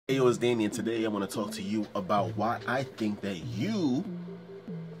Hey yo, it's Danny, and today I want to talk to you about why I think that you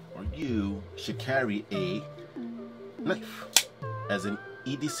should carry a knife as an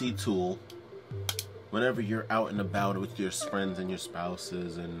EDC tool whenever you're out and about with your friends and your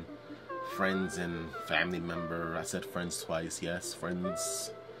spouses and friends and family member. I said friends twice, yes,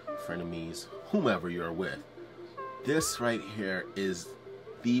 friends, frenemies, whomever you're with. This right here is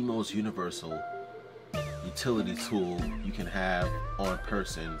the most universal utility tool you can have on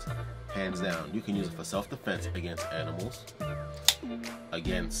persons, hands down. You can use it for self-defense against animals,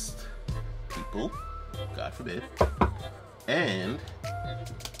 against people, God forbid, and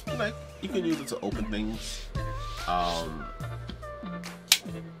like you can use it to open things.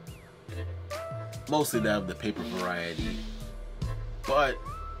 Mostly the paper variety, but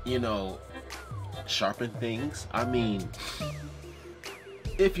you know, sharpen things. I mean,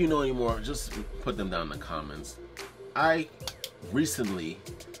 if you know any more, just put them down in the comments. I recently,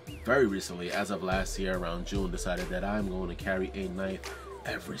 very recently, as of last year around June, decided that I'm going to carry a knife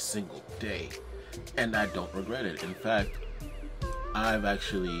every single day, and I don't regret it. In fact, I've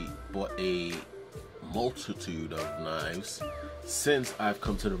actually bought a multitude of knives since I've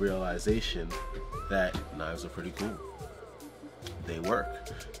come to the realization that knives are pretty cool. They work.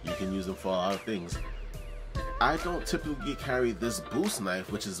 You can use them for a lot of things. I don't typically carry this Boost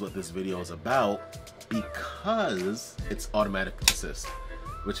knife, which is what this video is about, because it's automatic assist,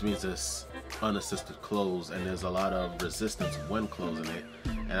 which means it's unassisted close, and there's a lot of resistance when closing it,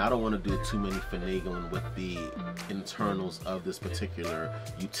 and I don't want to do too many finagling with the internals of this particular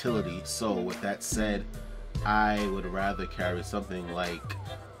utility. So with that said, I would rather carry something like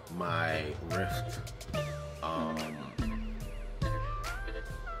my Rift,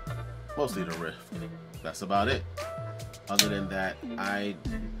 mostly the Rift. That's about it. Other than that, I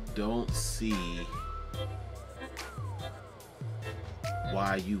don't see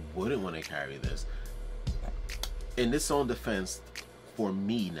why you wouldn't want to carry this. In its own defense, for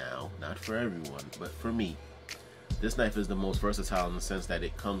me now, not for everyone, but for me, this knife is the most versatile in the sense that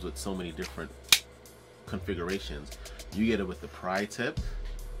it comes with so many different configurations. You get it with the pry tip,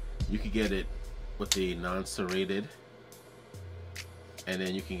 you could get it with the non-serrated, and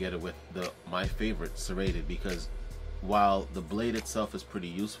then you can get it with my favorite, serrated, because while the blade itself is pretty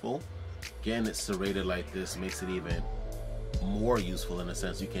useful, getting it serrated like this makes it even more useful in a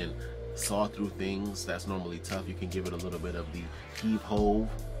sense. You can saw through things that's normally tough. You can give it a little bit of the heave-hove,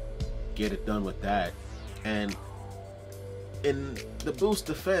 get it done with that. And in the Boost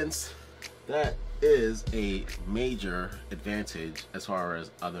defense, that is a major advantage as far as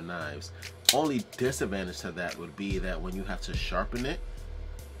other knives. Only disadvantage to that would be that when you have to sharpen it,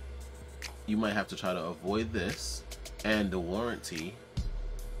 you might have to try to avoid this, and the warranty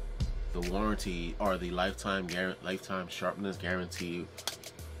or the lifetime sharpness guarantee,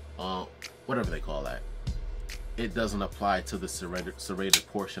 whatever they call that, it doesn't apply to the serrated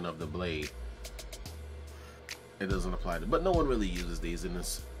portion of the blade. It doesn't apply to, but no one really uses these in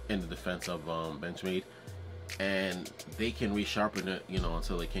the defense of Benchmade, and they can resharpen it, you know,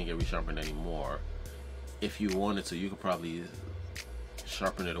 until they can't get resharpened anymore. If you wanted to, you could probably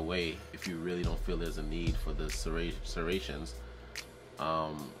sharpen it away if you really don't feel there's a need for the serrations.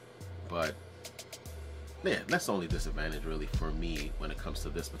 But yeah, that's the only disadvantage really for me when it comes to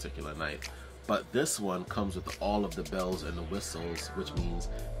this particular knife. But this one comes with all of the bells and the whistles, which means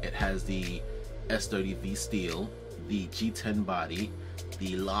it has the S30V steel, the G10 body,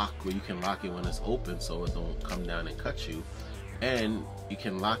 the lock where you can lock it when it's open so it don't come down and cut you, and you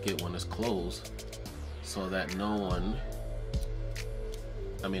can lock it when it's closed so that no one,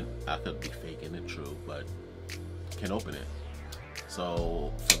 I mean, I could be faking it, true, but can open it.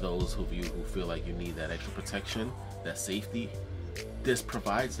 So for those of you who feel like you need that extra protection, that safety, this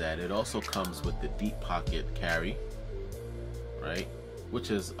provides that. It also comes with the deep pocket carry, right, which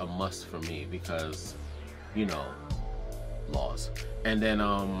is a must for me because, you know, laws. And then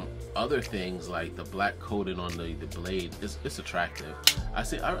other things like the black coating on the blade, it's attractive. I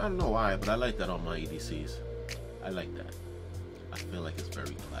don't know why, but I like that on my EDCs. I like that. I feel like it's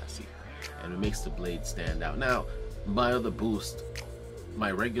very classy, and it makes the blade stand out. Now, my other Boost, my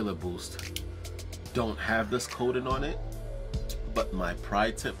regular Boost, don't have this coating on it, but my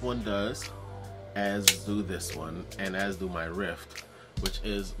pry tip one does, as do this one, and as do my Rift, which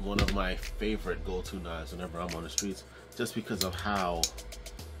is one of my favorite go-to knives whenever I'm on the streets, just because of how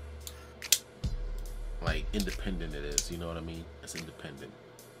like independent it is. You know what I mean? It's independent,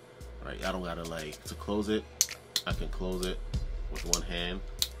 right? I don't gotta to close it. I can close it with one hand,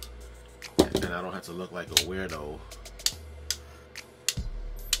 and I don't have to look like a weirdo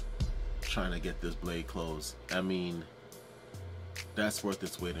trying to get this blade closed. I mean, that's worth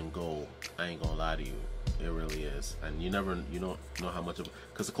its weight in gold. I ain't gonna lie to you, it really is. And you don't know how much of,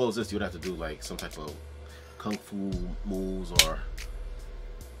 because to close this, you'd have to do like some type of kung fu moves or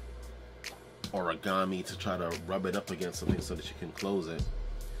origami to try to rub it up against something so that you can close it.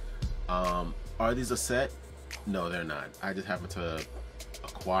 Are these a set? No, they're not. I just happen to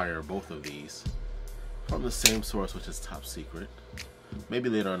acquire both of these from the same source, which is top secret. Maybe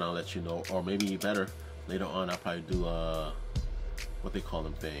later on I'll let you know, or maybe better, later on I'll probably do what they call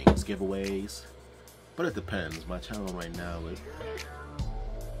them things, giveaways. But it depends. My channel right now is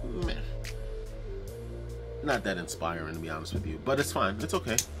meh, not that inspiring, to be honest with you, but it's fine. It's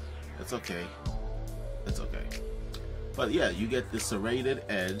okay. It's okay. It's okay. But yeah, you get this serrated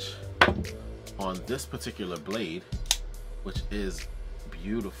edge on this particular blade, which is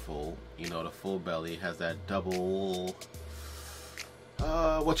beautiful. You know, the full belly has that double,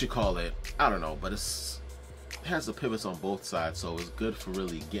 what you call it, I don't know, but it has the pivots on both sides, so it's good for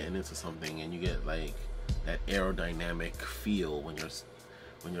really getting into something, and you get like that aerodynamic feel when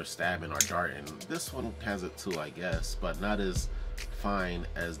you're stabbing or darting. This one has it too, I guess, but not as fine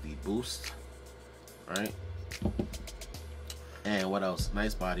as the Boost, right? And what else?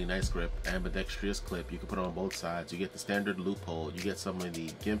 Nice body, nice grip, ambidextrous clip. You can put it on both sides. You get the standard loophole. You get some of the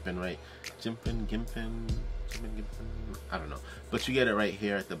gimping, right? Gimping, I don't know. But you get it right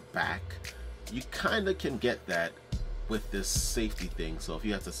here at the back. You kind of can get that with this safety thing. So if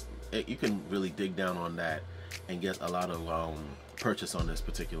you have to, you can really dig down on that and get a lot of purchase on this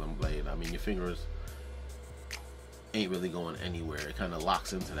particular blade. I mean, your fingers ain't really going anywhere. It kind of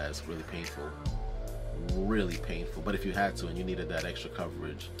locks into that. It's really painful. Really painful. But if you had to and you needed that extra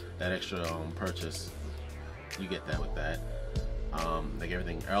coverage, that extra purchase, you get that with that. Like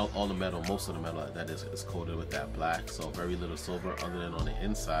everything, all the metal, most of the metal that is coated with that black, so very little silver other than on the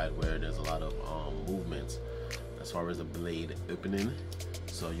inside where there's a lot of movements as far as the blade opening.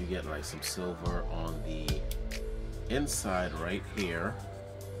 So you get like some silver on the inside right here.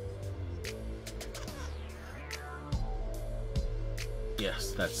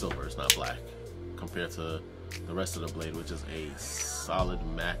 Yes, that's silver, it's not black, compared to the rest of the blade, which is a solid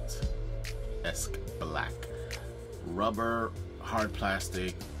matte-esque black. Rubber, hard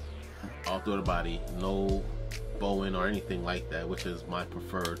plastic, all through the body, no bowing or anything like that, which is my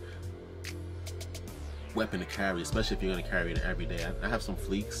preferred weapon to carry, especially if you're going to carry it every day. I have some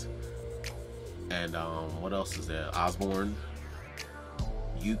Fleeks, and what else is there? Osborne.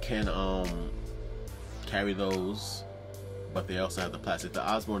 You can carry those, but they also have the plastic. The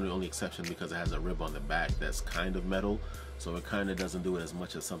Osborne is the only exception because it has a rib on the back that's kind of metal, so it kind of doesn't do it as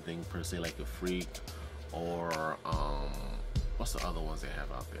much as something per se like a Freak or what's the other ones they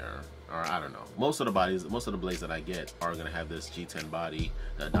have out there, or I don't know. Most of the blades that I get are gonna have this G10 body,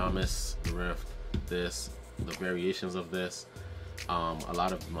 the Adamas, the Rift, this, the variations of this. A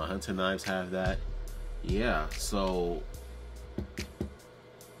lot of my hunting knives have that. Yeah, so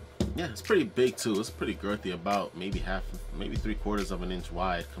yeah, it's pretty big too. It's pretty girthy, about maybe 3/4 of an inch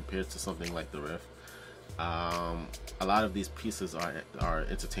wide compared to something like the Rift. A lot of these pieces are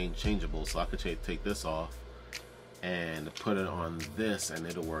interchangeable, so I could take this off and put it on this and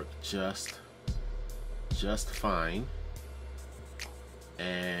it'll work just fine.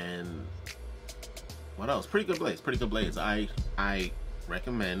 And what else? Pretty good blades. I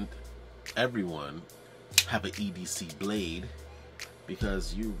recommend everyone have an EDC blade,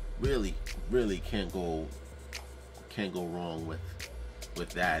 because you really can't go wrong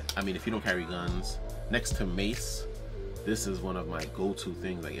with that. I mean, if you don't carry guns, next to mace, this is one of my go-to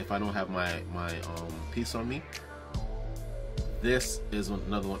things. Like if I don't have my piece on me, this is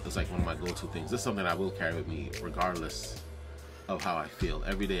another one. It's like one of my go-to things. This is something I will carry with me regardless of how I feel.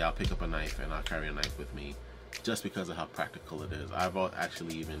 Every day I'll pick up a knife and I'll carry a knife with me, just because of how practical it is. I've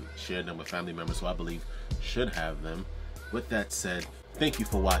actually even shared them with family members who I believe should have them. With that said, thank you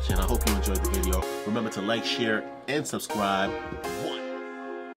for watching. I hope you enjoyed the video. Remember to like, share, and subscribe.